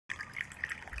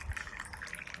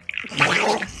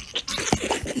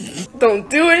Don't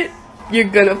do it. You're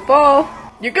gonna fall.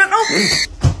 You're gonna...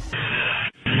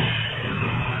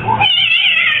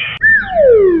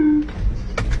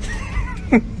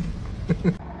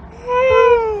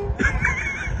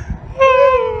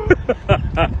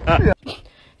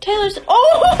 Taylor's...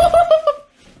 Oh!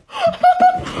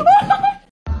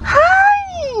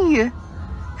 Hi!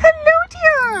 Hello,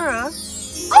 dear!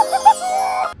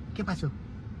 ¿Qué pasó?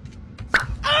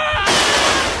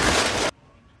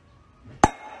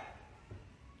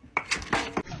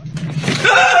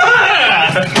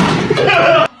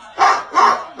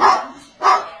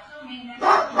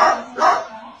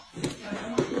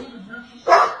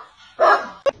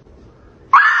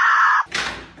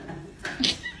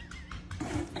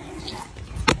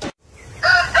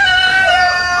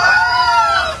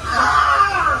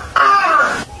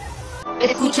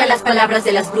 Escucha las palabras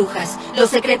de las brujas, los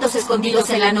secretos escondidos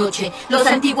en la noche. Los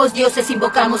antiguos dioses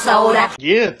invocamos ahora.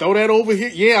 Yeah, throw that over here.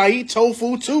 Yeah, I eat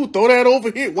tofu too. Throw that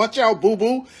over here. Watch out,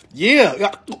 boo-boo.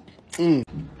 Yeah.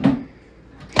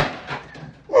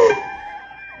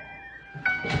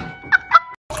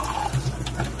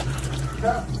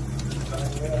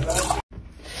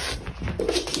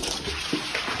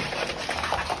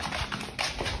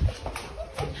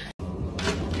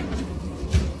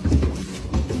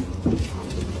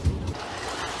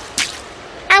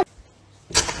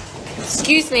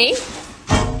 Excuse me.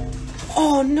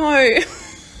 Oh no.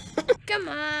 Come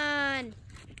on.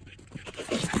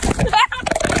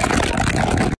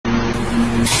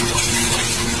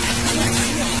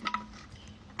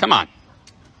 Come on.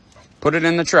 Put it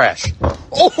in the trash.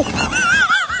 Oh.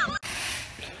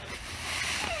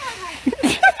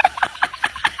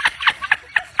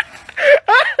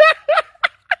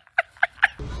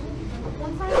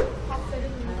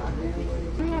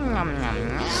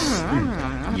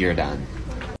 You're done.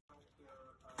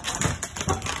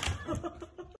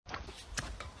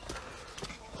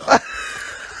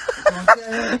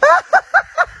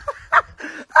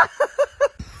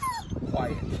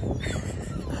 Quiet.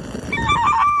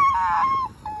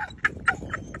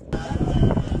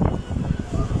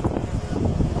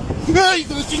 ¡Ay,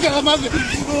 se me chinga la madre!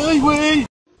 ¡Ay, güey!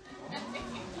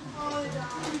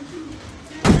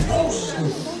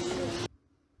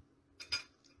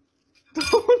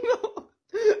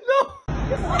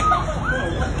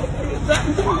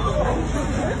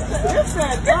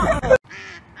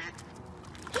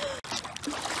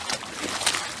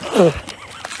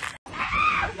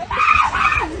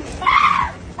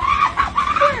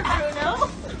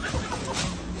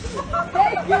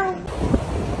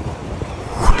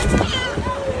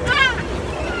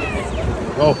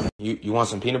 Oh, you want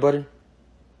some peanut butter?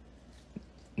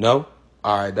 No?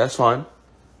 Alright, that's fine.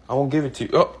 I won't give it to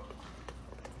you. Oh.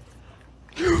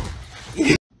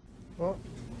 Well.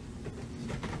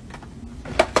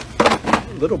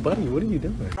 Little buddy, what are you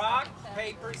doing? Rock,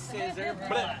 paper, scissors,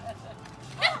 blah.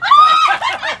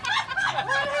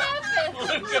 What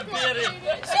happened? Look at Betty.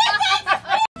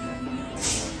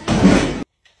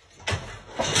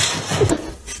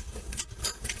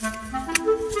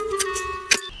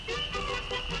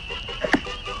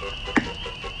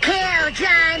 Kill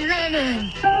John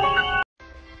Lennon.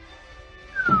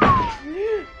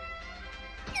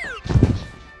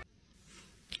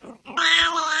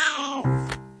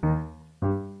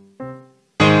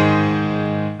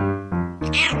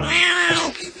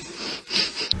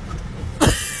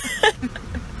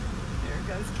 There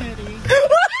goes Kitty.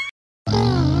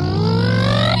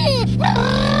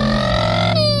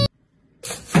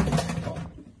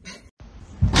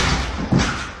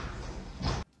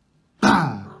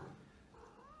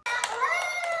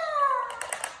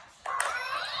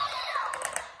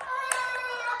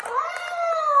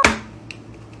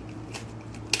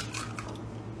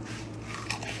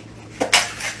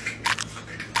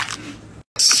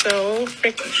 So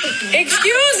freaking...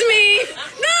 Excuse me!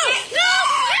 No! No!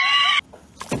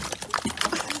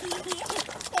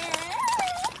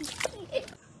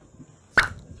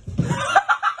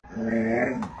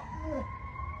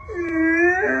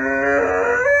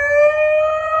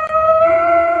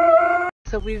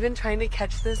 So we've been trying to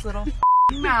catch this little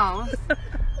mouse.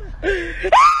 What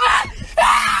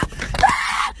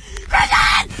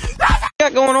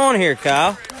got going on here,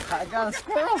 Kyle? I got a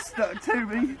squirrel stuck to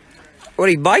me. What,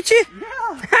 he bite you?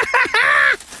 Yeah.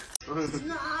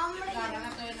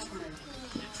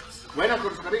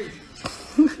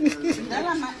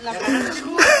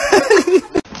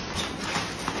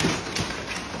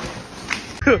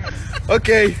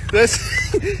 Okay, that's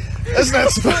not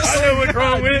supposed to. I know what's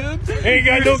wrong with it. Ain't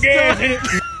got no gas in it.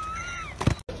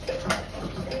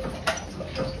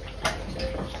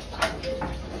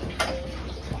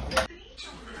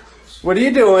 What are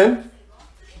you doing?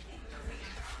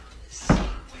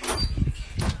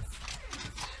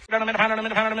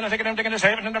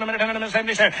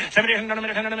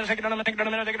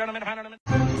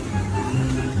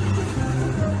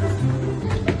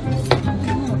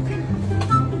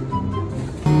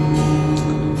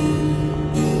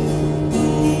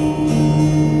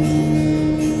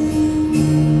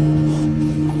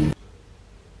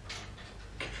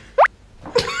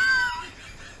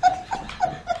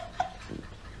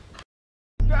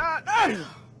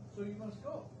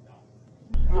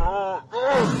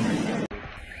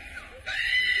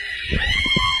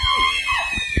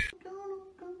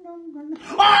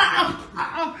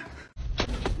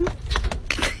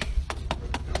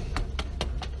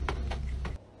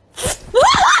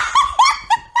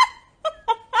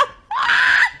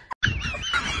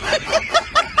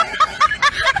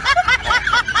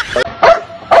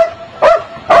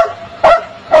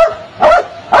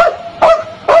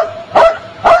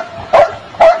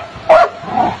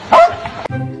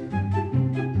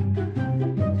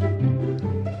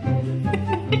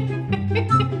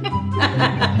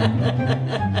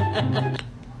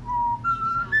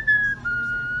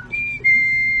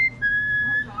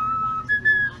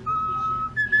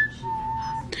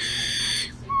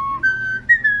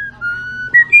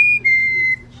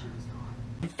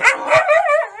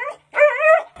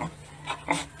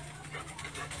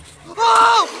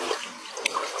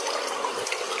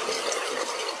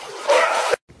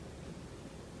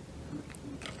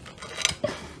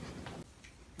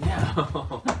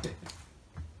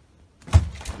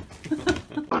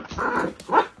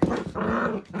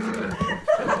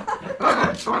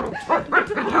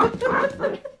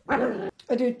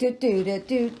 A do do do do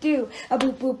do do, a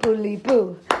boo boo boodly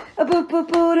boo, a boo boo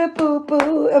boo da boo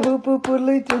boo, a boo boo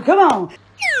boodly doo. Come on.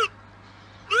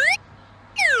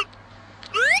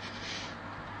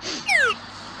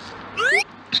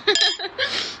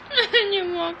 Nie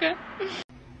mogę.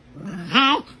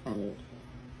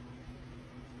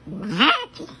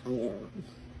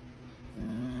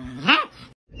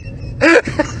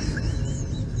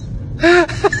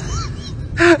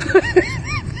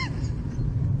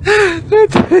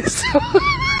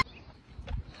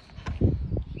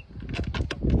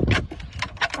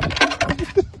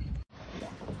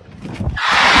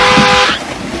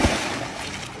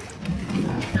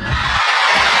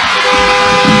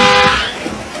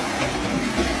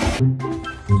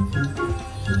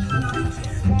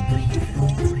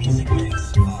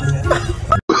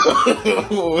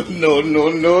 Oh, no, no,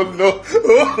 no, no.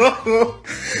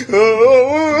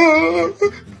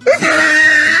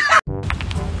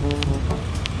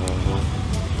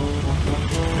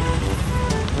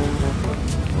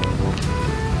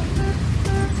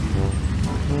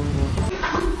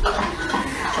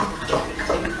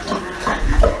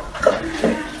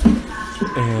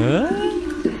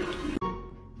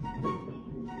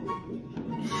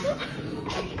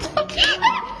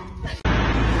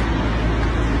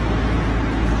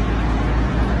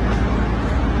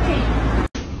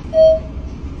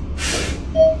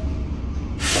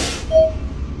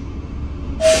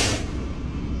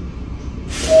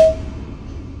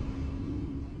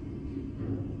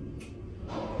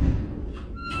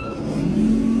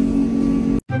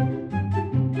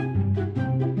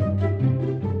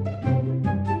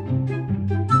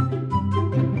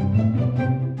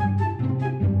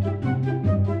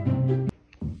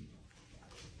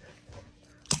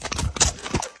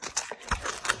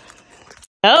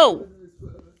 No.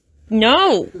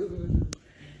 No.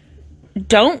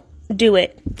 Don't do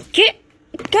it. Get.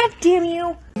 God damn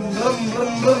you.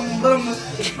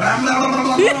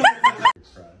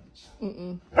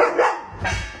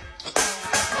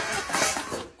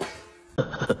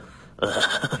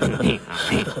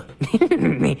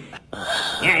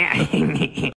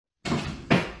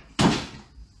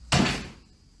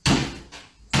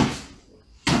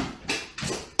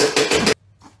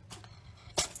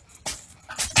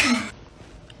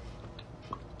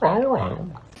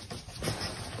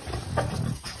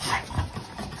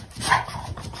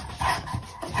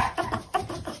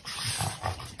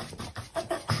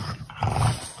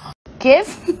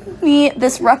 Give me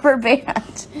this rubber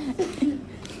band.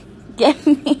 Give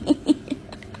me.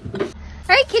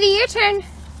 Alright, kitty, your turn.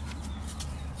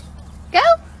 Go.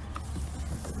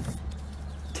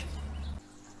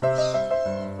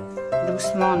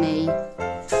 Doucement, Nelly.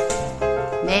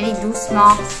 Nelly,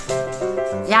 doucement.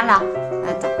 Viens là.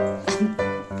 Attends.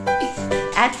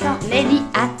 Attends, Nelly,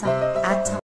 attends.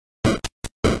 Attends.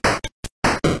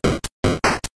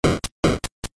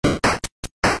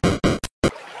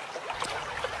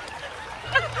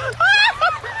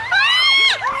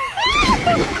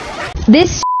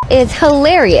 This is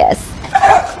hilarious.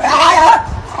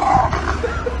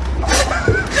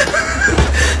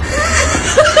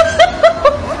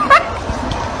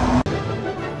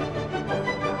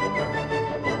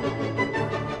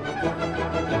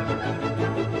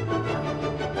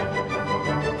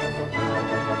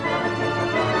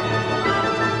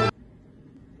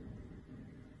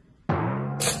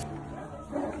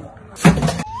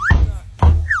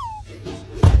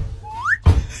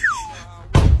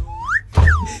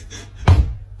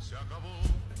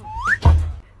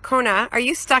 Kona, are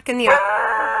you stuck in the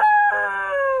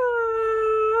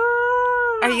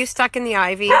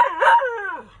ivy?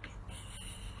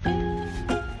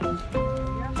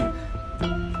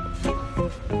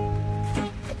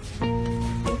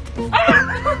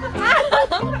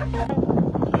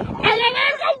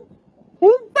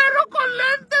 Un perro con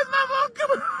lentes, mamón.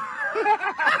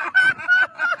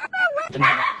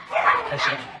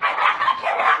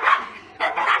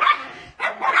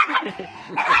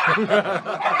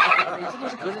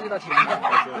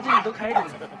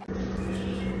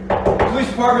 Police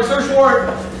department, search warrant.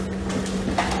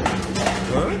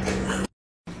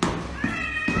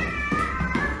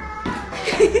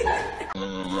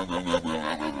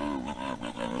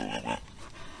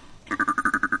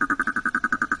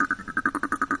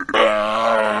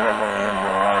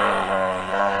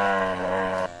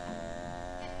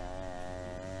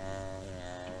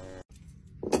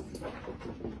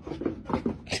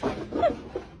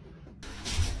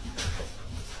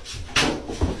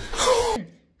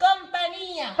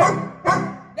 Compañía.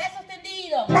 Besos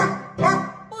tendidos.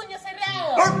 Puño cerrado.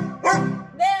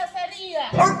 Dedos arriba.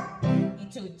 Y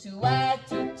chuchua,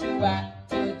 chuchua,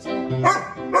 chuchu.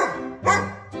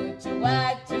 Chuchua,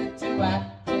 chuchua,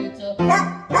 chuchu.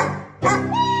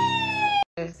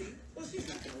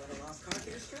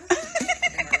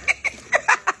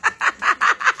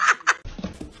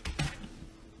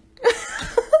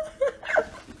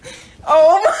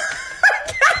 Oh my.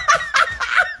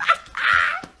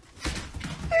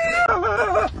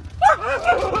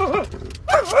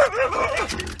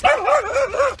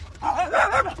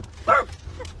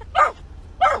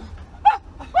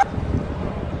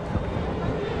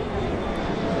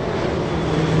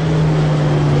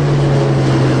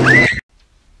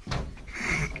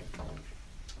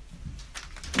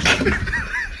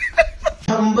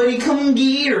 Somebody come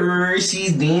get her,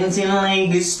 she's dancing like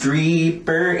a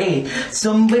stripper, hey,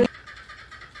 somebody...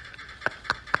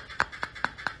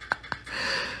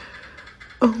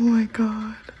 Oh my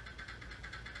god.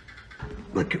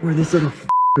 Look at where this little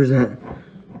f***er's at.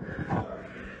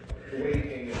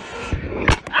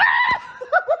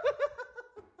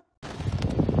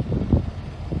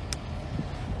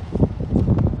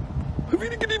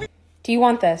 Do you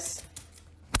want this?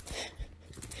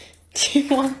 Do you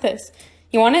want this?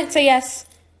 You want it? Say yes.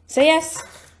 Say yes.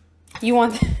 You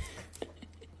want it?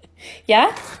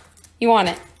 Yeah? You want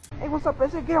it? Hey, what's up,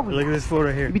 bitch? Get over here. Look at this fool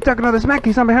right here. You be talking all this smack,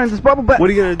 he's not behind this bubble, but... What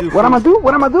are you gonna do? What I'm gonna do?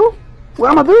 What I'm gonna do? What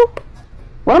I'm gonna do?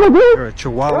 What I'm gonna do? You're a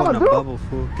chihuahua in a bubble,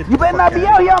 fool. Get You the better fuck not be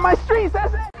out out here on my streets,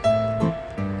 that's it.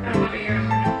 I don't want to be here.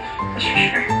 That's for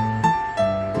sure.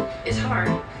 It's hard,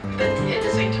 but at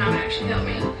the same time, it actually helped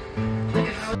me. Like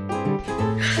if I was...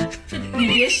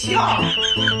 Yes, y'all.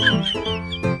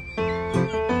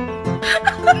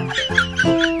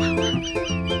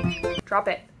 Drop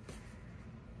it.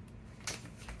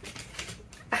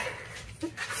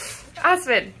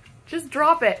 Aspen, just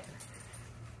drop it.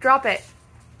 Drop it.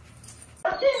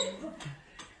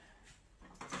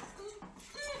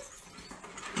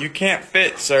 You can't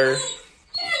fit, sir.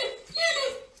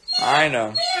 I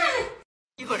know.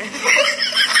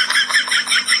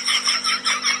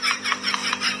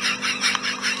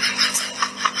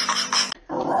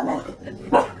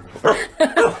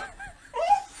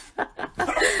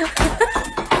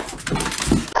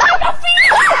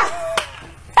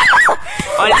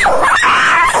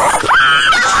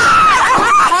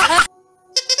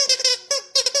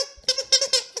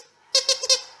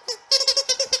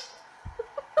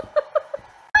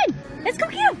 Let's go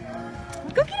get him.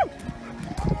 Go get him.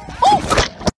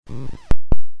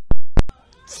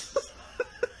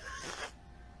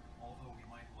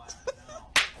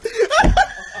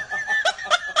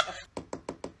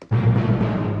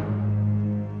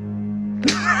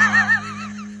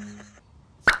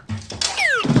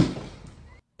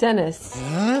 Dennis.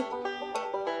 Huh?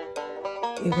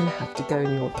 You're gonna have to go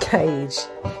in your cage.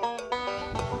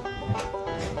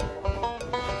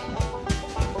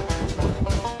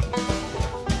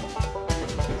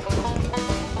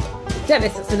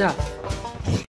 Dennis, that's enough.